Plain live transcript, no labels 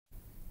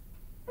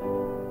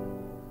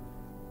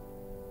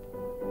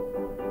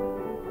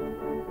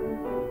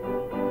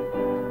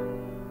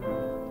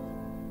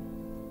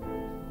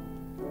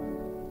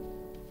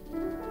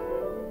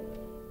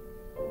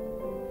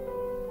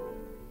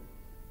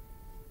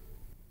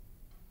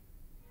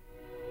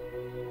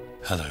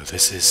Hello,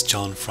 this is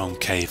John from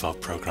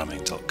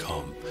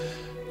caveofprogramming.com.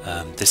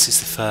 This is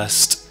the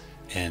first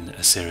in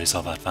a series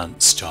of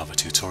advanced Java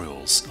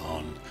tutorials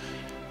on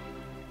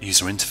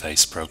user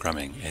interface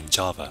programming in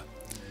Java.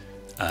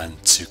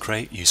 And to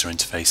create user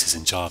interfaces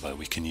in Java,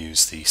 we can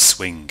use the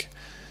Swing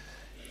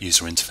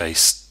user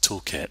interface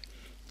toolkit,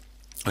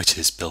 which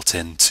is built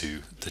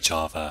into the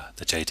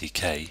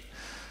JDK.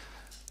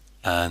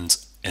 And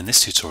in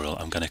this tutorial,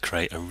 I'm going to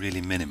create a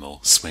really minimal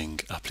Swing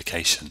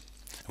application.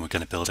 We're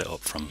going to build it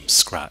up from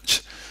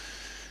scratch.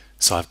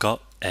 So I've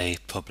got a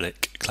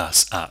public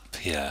class app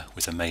here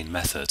with a main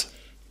method,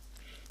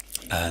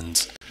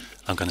 and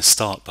I'm going to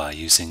start by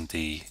using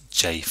the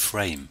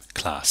JFrame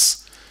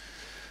class.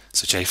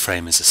 So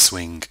JFrame is a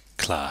Swing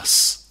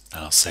class,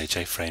 and I'll say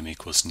JFrame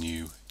equals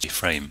new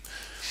JFrame,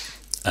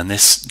 and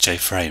this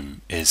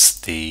JFrame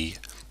is the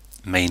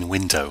main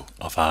window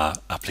of our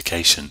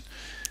application.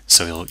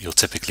 So you'll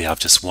typically have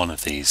just one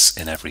of these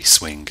in every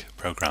Swing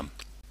program.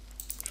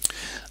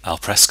 I'll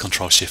press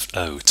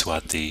Ctrl-Shift-O to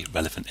add the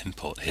relevant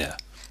input here,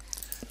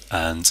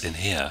 and in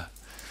here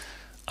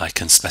I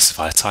can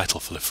specify a title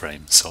for the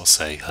frame, so I'll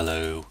say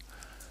Hello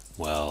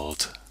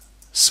World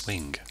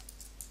Swing.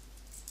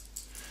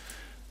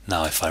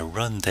 Now if I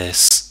run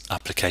this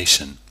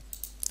application,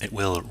 it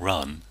will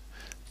run,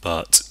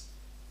 but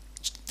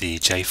the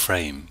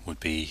JFrame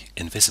would be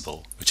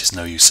invisible, which is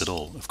no use at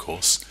all, of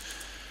course.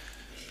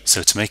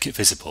 So to make it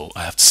visible,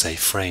 I have to say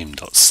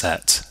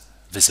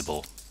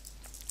frame.setVisible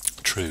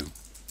true.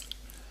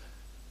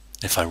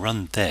 If I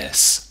run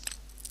this,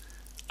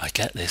 I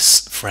get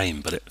this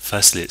frame, but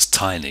firstly it's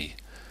tiny,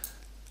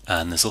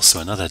 and there's also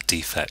another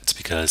defect,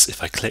 because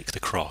if I click the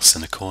cross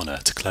in the corner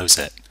to close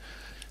it,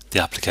 the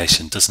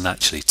application doesn't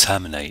actually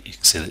terminate. You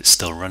can see that it's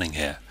still running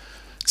here.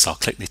 So I'll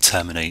click the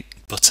terminate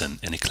button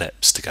in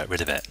Eclipse to get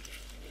rid of it.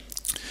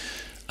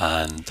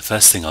 And the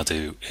first thing I'll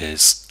do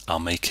is I'll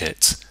make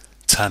it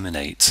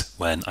terminate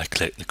when I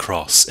click the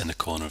cross in the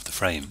corner of the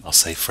frame. I'll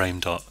say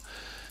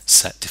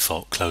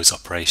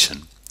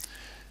frame.setDefaultCloseOperation.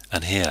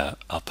 And here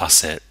I'll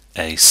pass it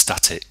a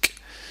static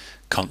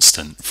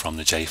constant from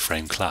the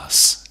JFrame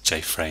class,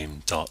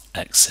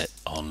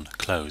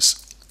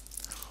 jframe.exitOnClose.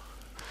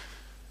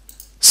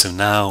 So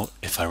now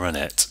if I run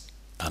it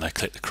and I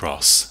click the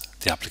cross,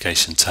 the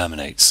application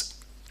terminates.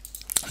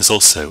 There's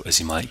also, as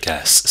you might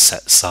guess, a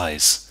set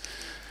size.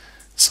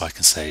 So I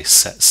can say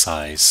set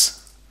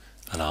size,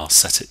 and I'll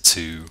set it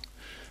to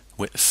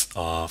width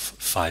of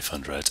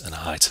 500 and a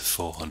height of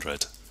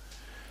 400.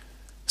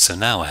 So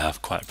now I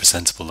have quite a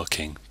presentable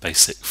looking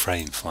basic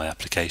frame for my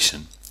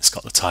application. It's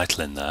got the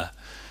title in there,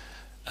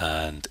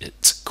 and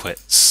it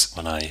quits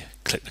when I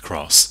click the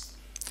cross.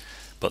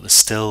 But there's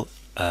still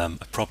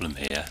a problem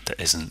here that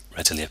isn't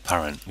readily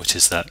apparent, which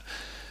is that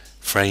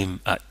Swing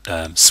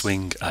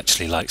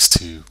actually likes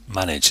to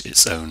manage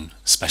its own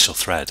special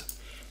thread.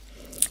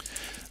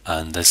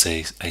 And there's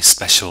a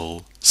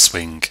special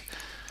Swing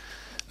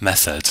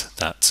method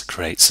that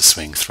creates a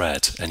Swing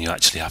thread, and you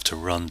actually have to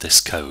run this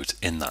code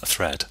in that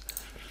thread.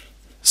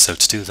 So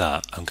to do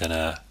that, I'm going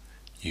to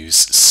use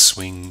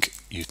Swing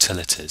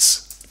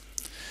utilities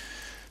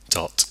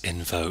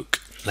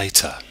 .invoke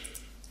later.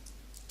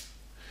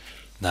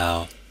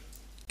 Now,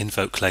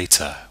 invoke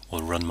later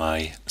will run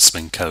my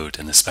Swing code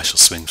in a special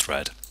Swing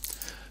thread,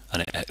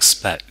 and it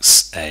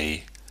expects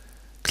a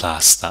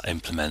class that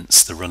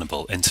implements the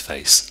runnable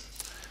interface.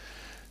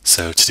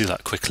 So to do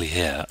that quickly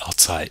here, I'll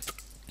type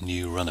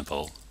new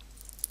runnable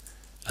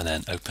and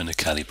then open a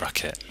curly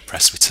bracket,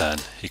 press return,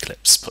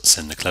 Eclipse puts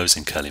in the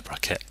closing curly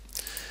bracket,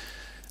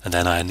 and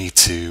then I need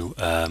to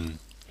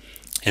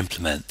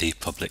implement the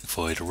public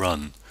void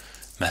run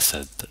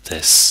method that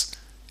this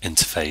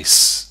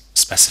interface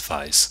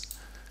specifies,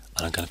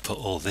 and I'm going to put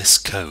all this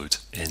code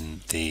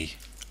in the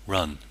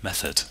run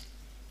method.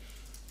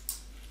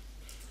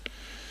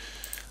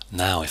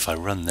 Now if I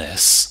run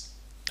this,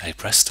 hey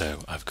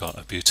presto, I've got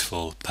a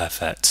beautiful,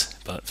 perfect,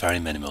 but very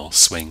minimal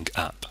Swing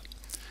app.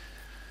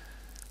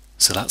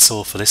 So that's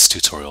all for this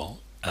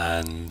tutorial,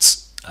 and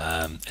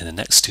in the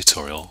next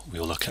tutorial we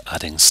will look at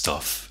adding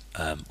stuff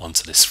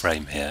onto this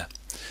frame here.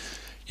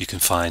 You can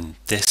find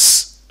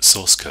this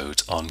source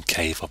code on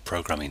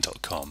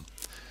caveofprogramming.com.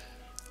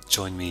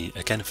 Join me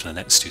again for the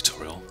next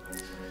tutorial,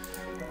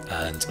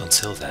 and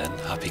until then,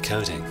 happy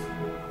coding!